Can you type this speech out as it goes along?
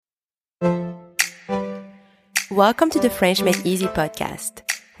Welcome to the French Made Easy podcast,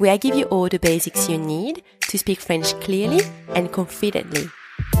 where I give you all the basics you need to speak French clearly and confidently.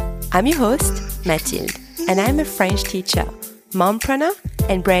 I'm your host, Mathilde, and I'm a French teacher, mompreneur,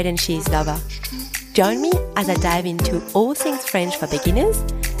 and bread and cheese lover. Join me as I dive into all things French for beginners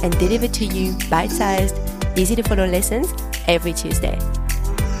and deliver to you bite-sized, easy-to-follow lessons every Tuesday.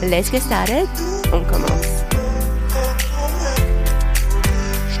 Let's get started. On commence.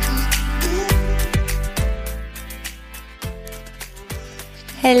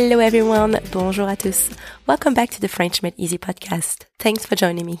 Hello everyone, bonjour à tous. Welcome back to the French Made Easy podcast. Thanks for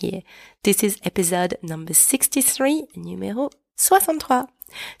joining me here. This is episode number 63, numéro 63.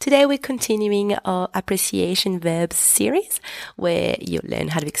 Today we're continuing our appreciation verbs series where you learn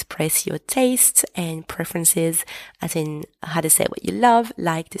how to express your tastes and preferences, as in how to say what you love,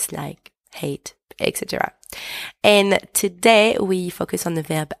 like, dislike, hate, etc. And today we focus on the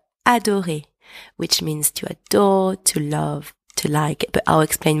verb adorer, which means to adore, to love, to like, but I'll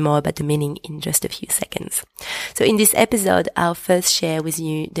explain more about the meaning in just a few seconds. So in this episode, I'll first share with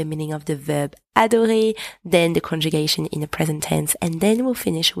you the meaning of the verb adorer, then the conjugation in the present tense, and then we'll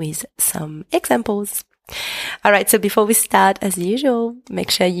finish with some examples. Alright, so before we start, as usual,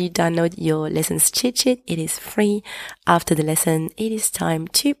 make sure you download your lessons cheat sheet. It is free. After the lesson, it is time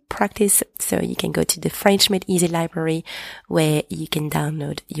to practice. So you can go to the French Made Easy library where you can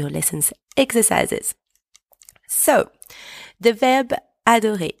download your lessons exercises. So, the verb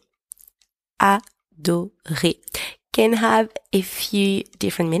adorer, can have a few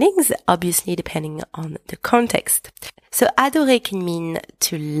different meanings, obviously depending on the context. So adorer can mean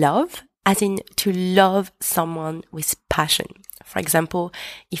to love, as in to love someone with passion. For example,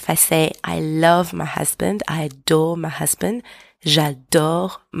 if I say, I love my husband, I adore my husband,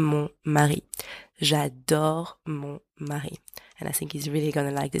 j'adore mon mari. J'adore mon mari. And I think he's really going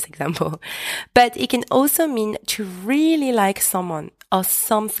to like this example. But it can also mean to really like someone or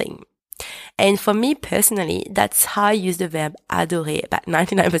something. And for me personally, that's how I use the verb adorer about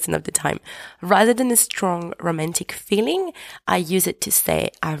 99% of the time. Rather than a strong romantic feeling, I use it to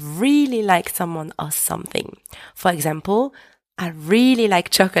say I really like someone or something. For example, I really like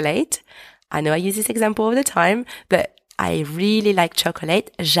chocolate. I know I use this example all the time, but I really like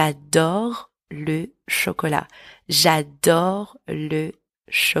chocolate. J'adore le chocolat. J'adore le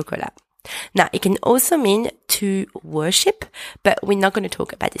chocolat. Now, it can also mean to worship, but we're not going to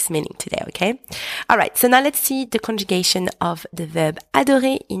talk about this meaning today, okay? Alright, so now let's see the conjugation of the verb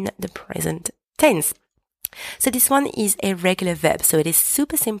adorer in the present tense. So this one is a regular verb, so it is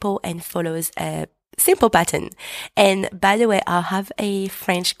super simple and follows a simple pattern. And by the way, I'll have a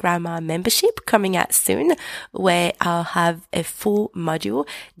French grammar membership coming out soon where I'll have a full module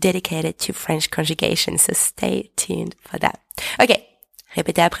dedicated to French conjugation. So stay tuned for that. Okay.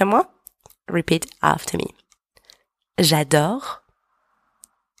 Répétez après moi. Repeat after me. J'adore.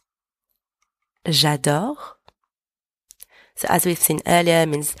 J'adore. So as we've seen earlier, it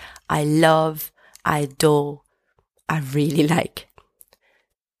means I love, I adore, I really like.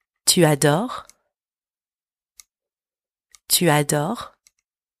 Tu adores. Tu adores.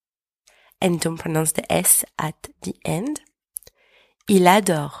 And don't pronounce the S at the end. Il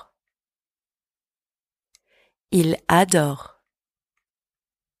adore. Il adore.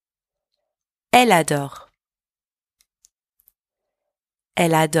 Elle adore.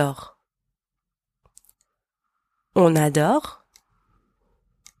 Elle adore. On adore.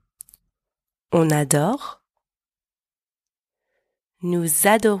 On adore. Nous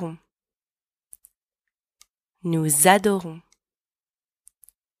adorons. Nous adorons.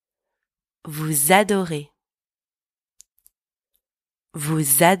 Vous adorez.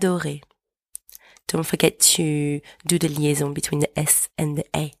 Vous adorez. Don't forget to do the liaison between the S and the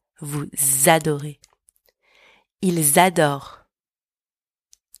A. Vous adorez. Ils adorent.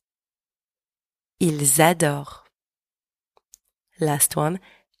 Ils adorent. Last one.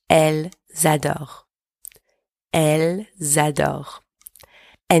 Elles adorent. Elles adorent.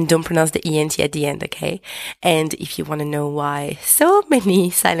 And don't pronounce the ENT at the end, okay? And if you want to know why so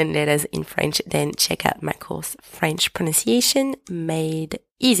many silent letters in French, then check out my course, French Pronunciation Made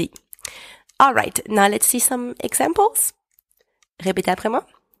Easy. Alright, now let's see some examples. Répétez après moi.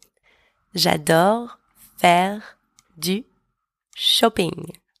 J'adore faire du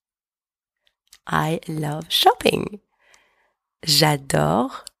shopping. I love shopping.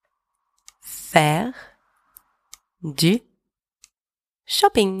 J'adore faire du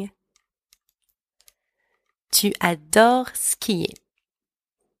shopping. Tu adores skier.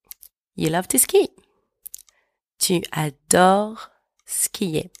 You love to ski. Tu adores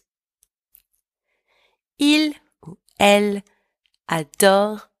skier. Il ou elle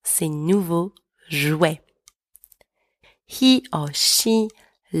adore ses nouveaux jouets. He or she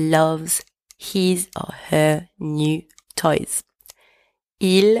loves his or her new toys.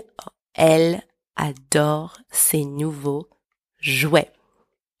 Il ou elle adore ses nouveaux jouets.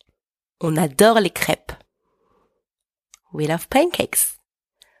 On adore les crêpes. We love pancakes.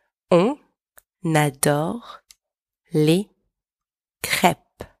 On adore les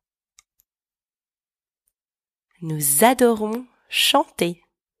crêpes. Nous adorons chanter.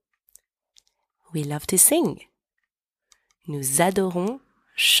 We love to sing. Nous adorons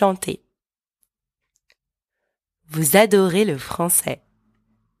chanter. Vous adorez le français.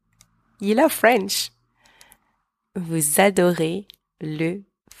 You love French. Vous adorez le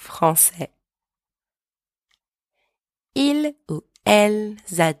français. Ils ou elles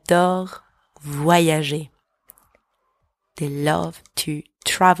adorent voyager. They love to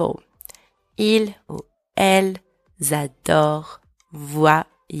travel. Ils ou elles adorent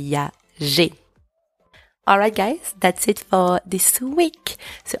voyager. Alright guys, that's it for this week.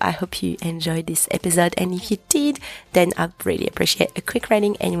 So I hope you enjoyed this episode, and if you did, then I'd really appreciate a quick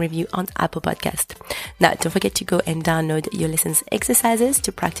rating and review on Apple Podcast. Now don't forget to go and download your lessons exercises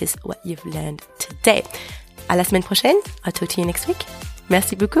to practice what you've learned today. À la semaine prochaine, I'll talk to you next week.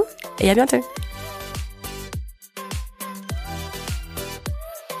 Merci beaucoup et à bientôt.